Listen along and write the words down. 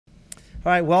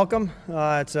All right, welcome.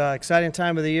 It's an exciting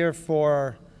time of the year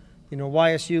for,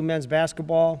 YSU men's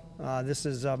basketball. This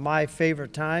is my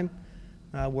favorite time.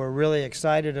 We're really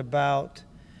excited about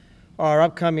our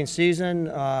upcoming season.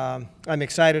 I'm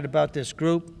excited about this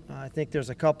group. I think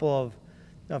there's a couple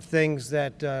of things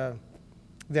that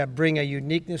bring a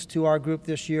uniqueness to our group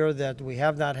this year that we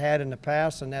have not had in the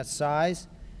past, and that's size.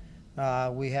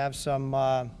 We have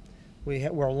some.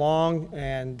 We're long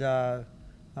and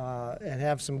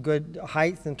have some good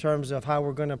height in terms of how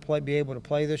we're going to be able to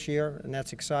play this year, and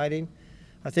that's exciting.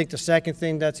 I think the second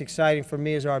thing that's exciting for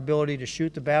me is our ability to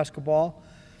shoot the basketball.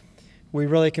 We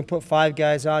really can put 5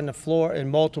 guys on the floor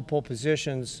in multiple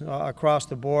positions across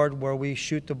the board where we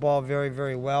shoot the ball very,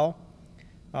 very well.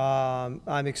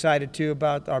 I'm excited, too,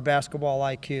 about our basketball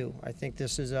IQ. I think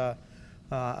this is a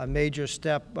major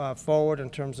step forward in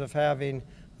terms of having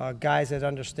guys that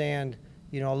understand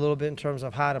a little bit in terms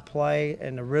of how to play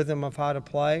and the rhythm of how to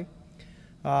play.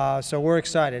 So we're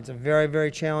excited. It's a very,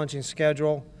 very challenging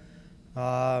schedule.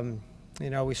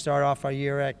 We start off our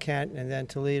year at Kent and then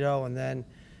Toledo, and then,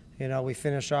 we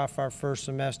finish off our first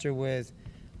semester with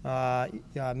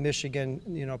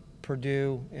Michigan,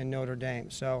 Purdue, and Notre Dame.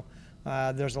 So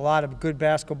there's a lot of good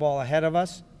basketball ahead of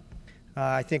us.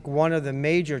 I think one of the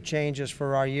major changes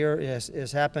for our year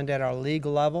is happened at our league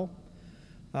level.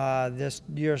 This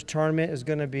year's tournament is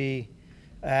going to be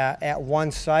at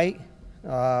one site.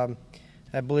 I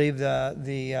believe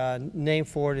the name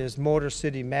for it is Motor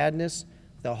City Madness.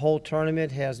 The whole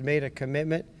tournament has made a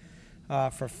commitment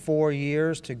for 4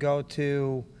 years to go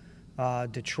to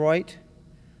Detroit.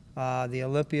 The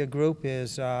Olympia Group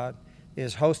is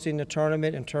hosting the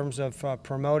tournament in terms of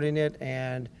promoting it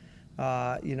and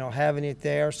having it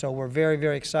there. So we're very,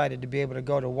 very excited to be able to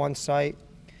go to one site.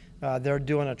 They're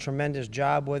doing a tremendous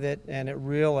job with it, and it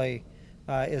really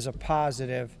is a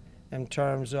positive in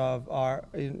terms of our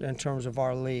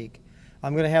league.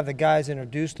 I'm going to have the guys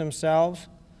introduce themselves.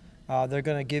 They're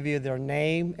going to give you their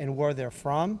name and where they're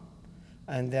from,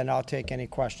 and then I'll take any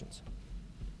questions.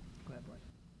 Go ahead,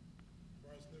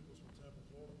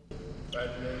 Brian.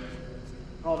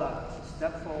 Hold on.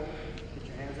 Step forward. Get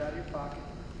your hands out of your pocket.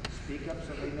 Speak up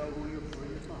so they know where you're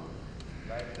from.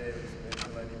 Brian Davis, Michigan.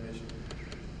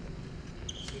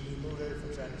 From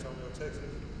San Antonio,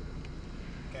 Texas.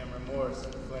 Cameron Morris,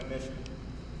 Flint, Michigan.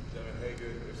 Devin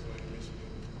Hager, Ypsilanti, Michigan.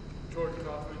 Jordan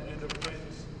Kaufman, Andover,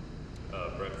 Kansas.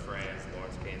 Brett France,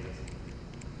 Lawrence, Kansas.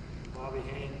 Bobby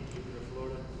Hain, Jupiter,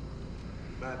 Florida.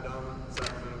 Matt Dahman,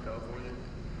 Sacramento, California.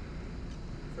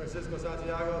 Francisco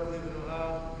Santiago, Cleveland,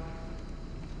 Ohio.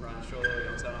 Ryan Sholo,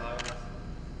 Youngstown, Ohio.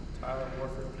 Tyler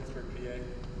Morford, Pittsburgh, PA.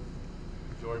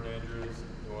 Jordan Andrews,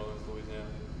 New Orleans,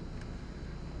 Louisiana.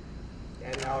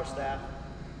 And our staff.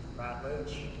 Matt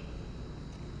Lynch.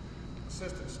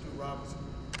 Assistant Stu Robinson,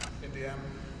 Indiana.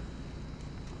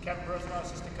 Kevin Brosnaugh,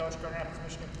 assistant coach, Grand Rapids,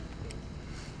 Michigan.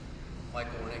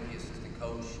 Michael Winicki, assistant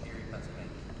coach, Erie,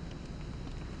 Pennsylvania.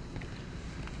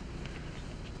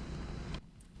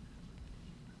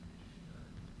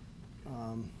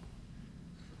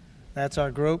 That's our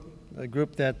group, a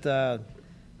group that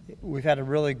we've had a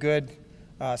really good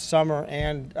summer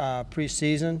and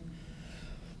preseason.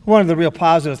 One of the real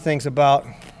positive things about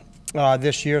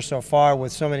this year so far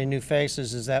with so many new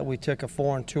faces is that we took a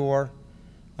foreign tour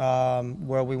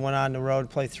where we went on the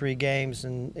road, played 3 games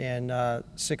in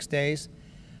 6 days,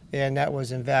 and that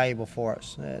was invaluable for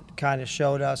us. It kind of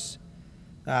showed us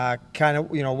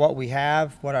what we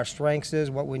have, what our strengths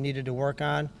is, what we needed to work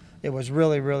on. It was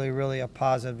really, really, really a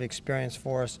positive experience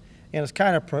for us, and it's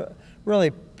kind of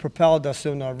really propelled us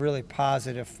into a really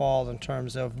positive fall in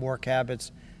terms of work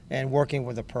habits and working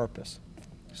with a purpose.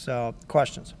 So,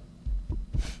 questions?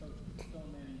 So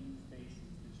many new faces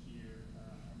this year.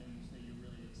 I know you say you're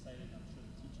really excited. I'm sure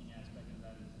the teaching aspect of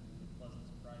that is a pleasant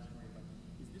surprise for you. But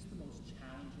is this the most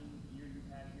challenging year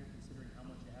you've had here, considering how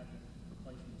much you had to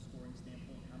replace from a scoring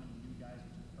standpoint, how many new guys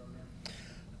into the program?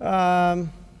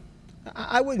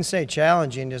 I wouldn't say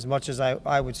challenging as much as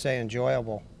I would say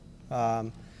enjoyable.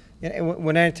 When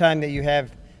any time that you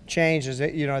have changes,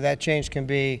 that change can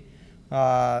be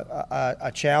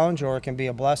a challenge or it can be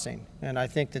a blessing. And I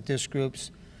think that this group's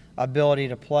ability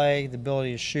to play, the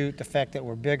ability to shoot, the fact that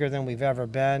we're bigger than we've ever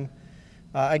been.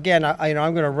 Again, I'm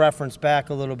going to reference back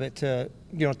a little bit to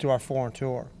our foreign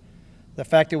tour. The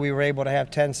fact that we were able to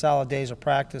have 10 solid days of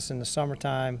practice in the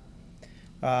summertime.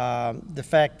 The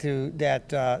fact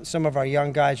that some of our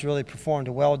young guys really performed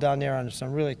well down there under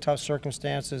some really tough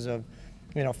circumstances of,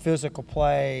 physical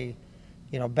play,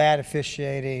 bad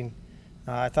officiating.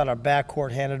 I thought our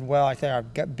backcourt handled well. I think our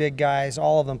big guys,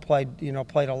 all of them played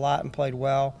a lot and played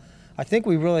well. I think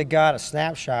we really got a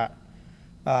snapshot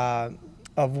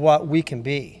of what we can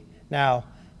be. Now,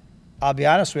 I'll be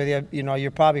honest with you,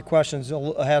 your probably questions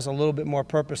has a little bit more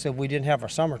purpose if we didn't have our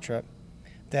summer trip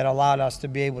that allowed us to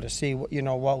be able to see,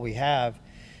 what we have.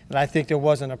 And I think there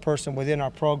wasn't a person within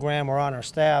our program or on our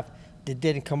staff that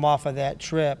didn't come off of that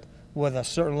trip with a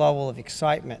certain level of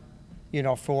excitement,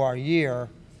 for our year,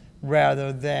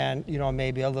 rather than,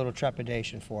 maybe a little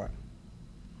trepidation for it.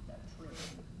 That trip,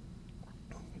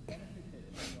 the benefit that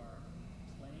you are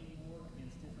playing more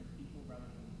against different people rather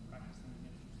than practicing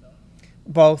against yourself?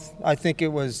 Both. I think it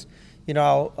was,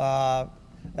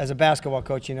 as a basketball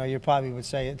coach, you probably would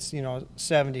say it's,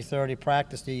 70-30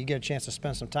 practice. You get a chance to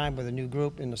spend some time with a new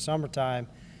group in the summertime.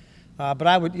 But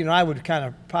I would kind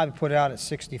of probably put it out at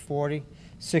 60-40.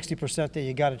 60% that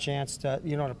you got a chance to,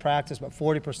 to practice, but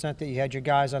 40% that you had your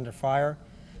guys under fire.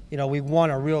 We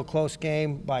won a real close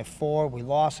game by 4. We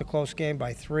lost a close game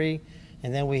by 3.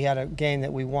 And then we had a game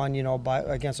that we won,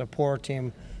 against a poor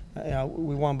team.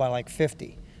 We won by like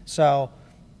 50. So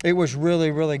it was really,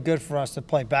 really good for us to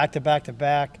play back to back to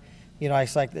back.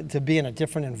 It's like to be in a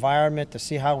different environment, to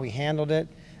see how we handled it.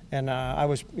 And I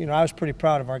was pretty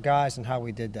proud of our guys and how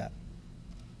we did that.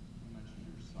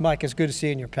 Mike, it's good to see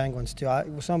you in your Penguins, too.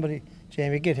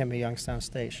 Jamie, get him a Youngstown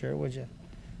State shirt, would you?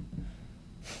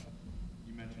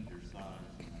 You mentioned your size,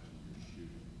 you mentioned your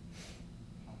shooting.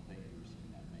 How dangerous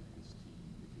can that make this team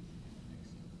because you can mix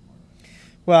it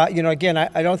apart? Well, again,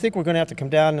 I don't think we're going to have to come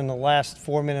down in the last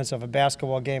 4 minutes of a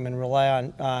basketball game and rely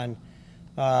on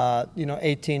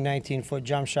 18, 19-foot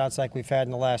jump shots like we've had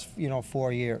in the last,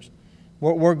 4 years.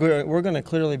 We're going to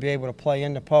clearly be able to play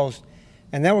in the post.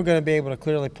 And then we're going to be able to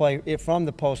clearly play it from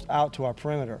the post out to our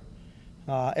perimeter.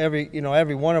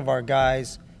 Every one of our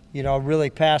guys, really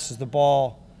passes the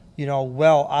ball,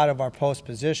 well out of our post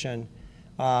position.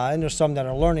 And there's some that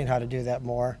are learning how to do that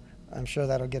more. I'm sure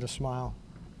that'll get a smile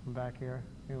from back here.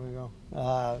 Here we go.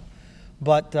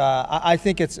 But I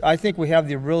think we have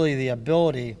the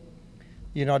ability,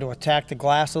 to attack the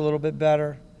glass a little bit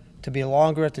better, to be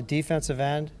longer at the defensive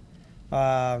end.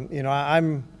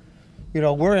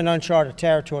 We're in uncharted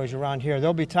territories around here.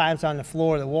 There'll be times on the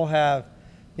floor that we'll have,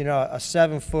 a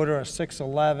 7-footer, a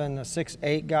 6'11", a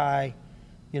 6'8" guy,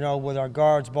 with our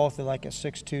guards both at like a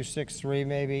 6'2", 6'3"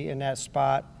 maybe in that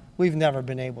spot. We've never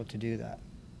been able to do that.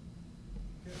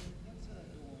 What's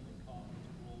Dolan and Kaufman's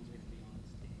roles going to be on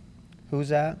this team? Who's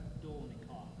that? Dolan and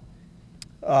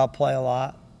Kaufman. Play a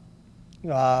lot.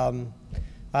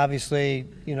 Obviously,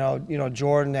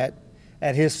 Jordan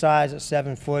at his size at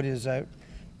 7 foot is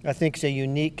I think he's a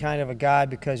unique kind of a guy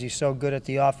because he's so good at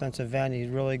the offensive end. He's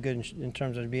really good in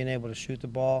terms of being able to shoot the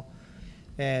ball.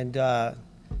 And,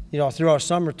 through our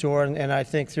summer tour and I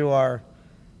think through our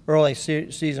early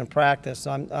season practice,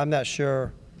 I'm not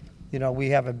sure, we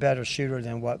have a better shooter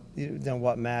than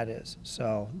what Matt is,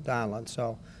 so Donlin.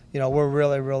 So, we're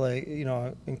really, really,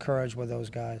 encouraged with those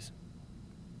guys.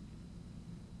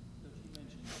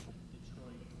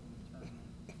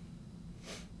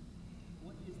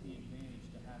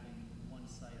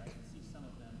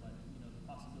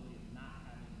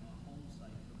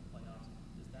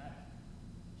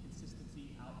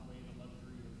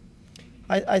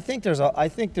 I think there's,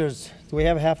 do we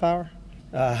have a half hour?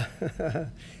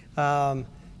 I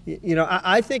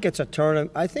think it's a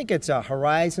tournament. I think it's a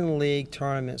Horizon League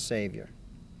tournament savior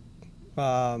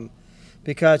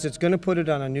because it's going to put it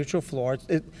on a neutral floor.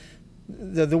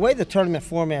 The way the tournament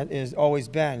format is always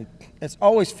been, it's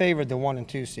always favored the 1 and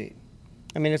 2 seed.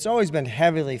 I mean, it's always been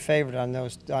heavily favored on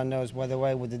those by the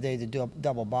way with the day to do a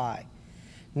double bye.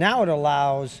 Now it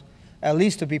allows at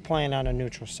least to be playing on a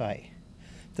neutral site.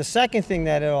 The second thing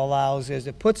that it allows is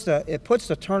it puts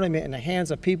the tournament in the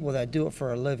hands of people that do it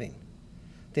for a living.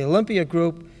 The Olympia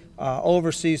Group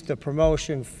oversees the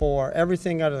promotion for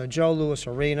everything out of the Joe Louis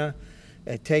Arena.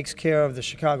 It takes care of the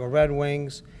Chicago Red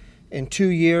Wings. In 2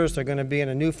 years, they're going to be in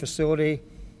a new facility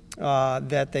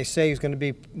that they say is going to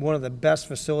be one of the best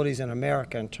facilities in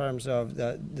America in terms of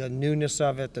the newness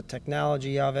of it, the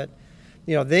technology of it.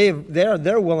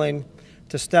 They're willing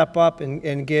to step up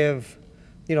and give.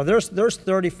 There's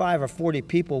 35 or 40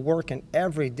 people working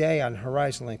every day on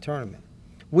Horizon League tournament.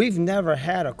 We've never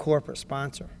had a corporate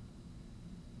sponsor.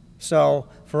 So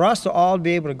for us to all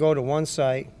be able to go to one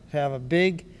site, have a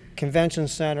big convention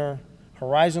center,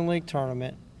 Horizon League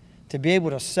tournament, to be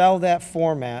able to sell that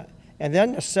format, and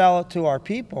then to sell it to our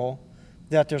people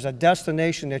that there's a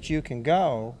destination that you can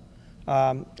go,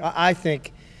 I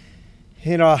think,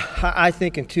 I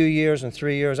think in 2 years and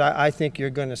 3 years, I think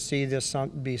you're going to see this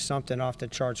be something off the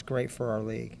charts great for our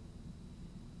league.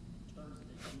 In terms of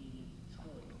the team in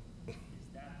Detroit, is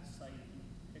that the site, if you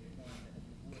pick one, that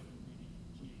you would maybe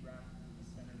geographically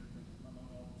centered among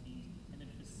all the teams, and then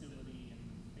facility and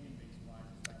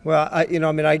Well,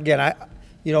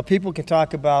 people can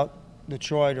talk about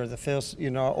Detroit or the Phils,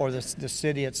 or the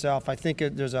city itself. I think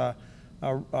there's a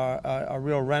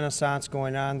real renaissance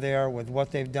going on there with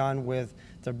what they've done with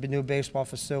the new baseball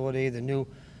facility, the new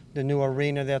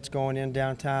arena that's going in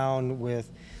downtown,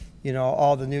 with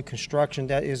all the new construction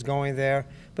that is going there.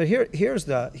 But here's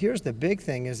the big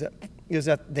thing is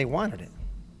that they wanted it.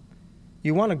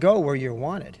 You want to go where you're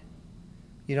wanted.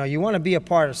 You want to be a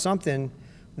part of something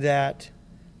that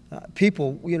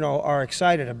people are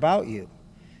excited about you,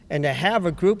 and to have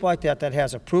a group like that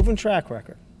has a proven track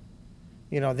record.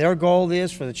 Their goal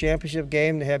is for the championship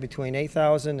game to have between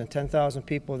 8,000 and 10,000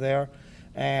 people there,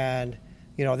 and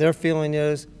their feeling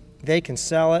is they can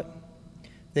sell it.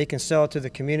 They can sell it to the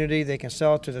community. They can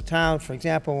sell it to the town. For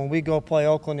example, when we go play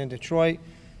Oakland and Detroit,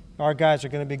 our guys are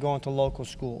going to be going to local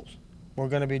schools. We're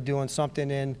going to be doing something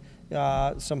in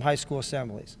some high school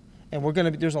assemblies, and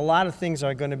there's a lot of things that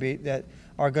are going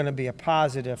to be a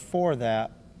positive for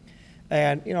that.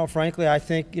 And frankly, I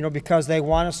think because they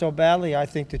want it so badly, I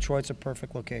think Detroit's a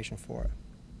perfect location for it.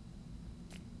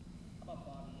 How about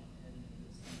Bobby heading into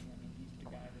this season? I mean, he's the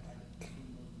guy that I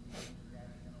assume most of the younger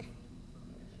guys are going to look to for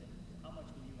leadership. How much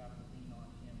will you have to lean on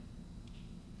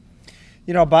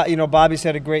him? Bobby's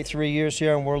had a great 3 years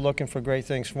here, and we're looking for great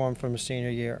things for him from his senior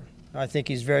year. I think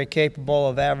he's very capable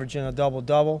of averaging a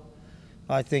double-double.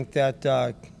 I think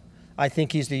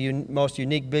he's the most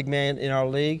unique big man in our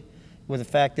league, with the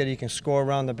fact that he can score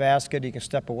around the basket, he can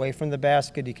step away from the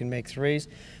basket, he can make threes.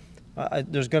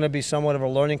 There's going to be somewhat of a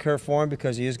learning curve for him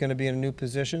because he is going to be in a new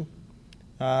position.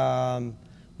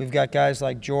 We've got guys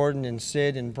like Jordan and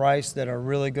Sid and Bryce that are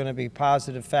really going to be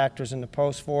positive factors in the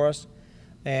post for us.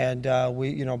 And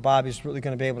Bobby's really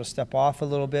going to be able to step off a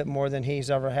little bit more than he's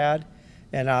ever had.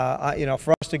 And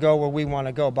for us to go where we want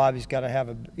to go, Bobby's got to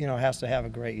has to have a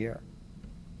great year.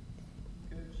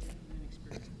 Coach, you have an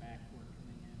experienced backcourt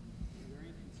coming in. Are there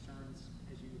any concerns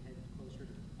as you head closer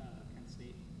to Kent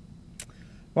State?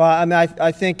 Well,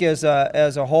 I think as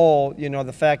a whole,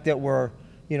 the fact that we're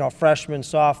freshman,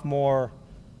 sophomore,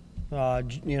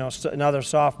 another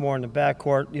sophomore in the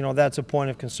backcourt, that's a point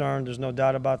of concern. There's no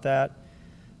doubt about that.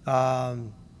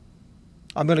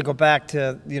 I'm going to go back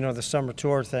to the summer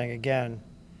tour thing again.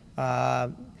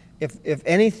 If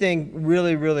anything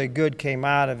really, really good came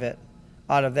out of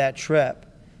that trip,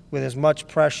 with as much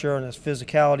pressure and as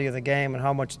physicality of the game and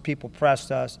how much people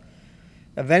pressed us,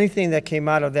 if anything that came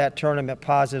out of that tournament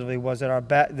positively was that our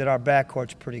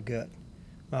backcourt's pretty good.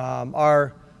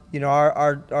 Our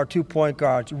 2 point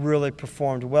guards really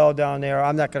performed well down there.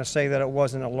 I'm not going to say that it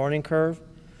wasn't a learning curve,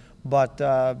 but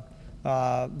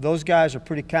those guys are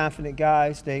pretty confident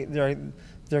guys.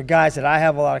 They're guys that I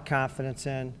have a lot of confidence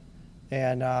in,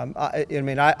 and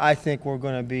I think we're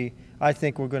going to be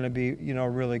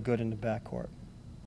really good in the backcourt.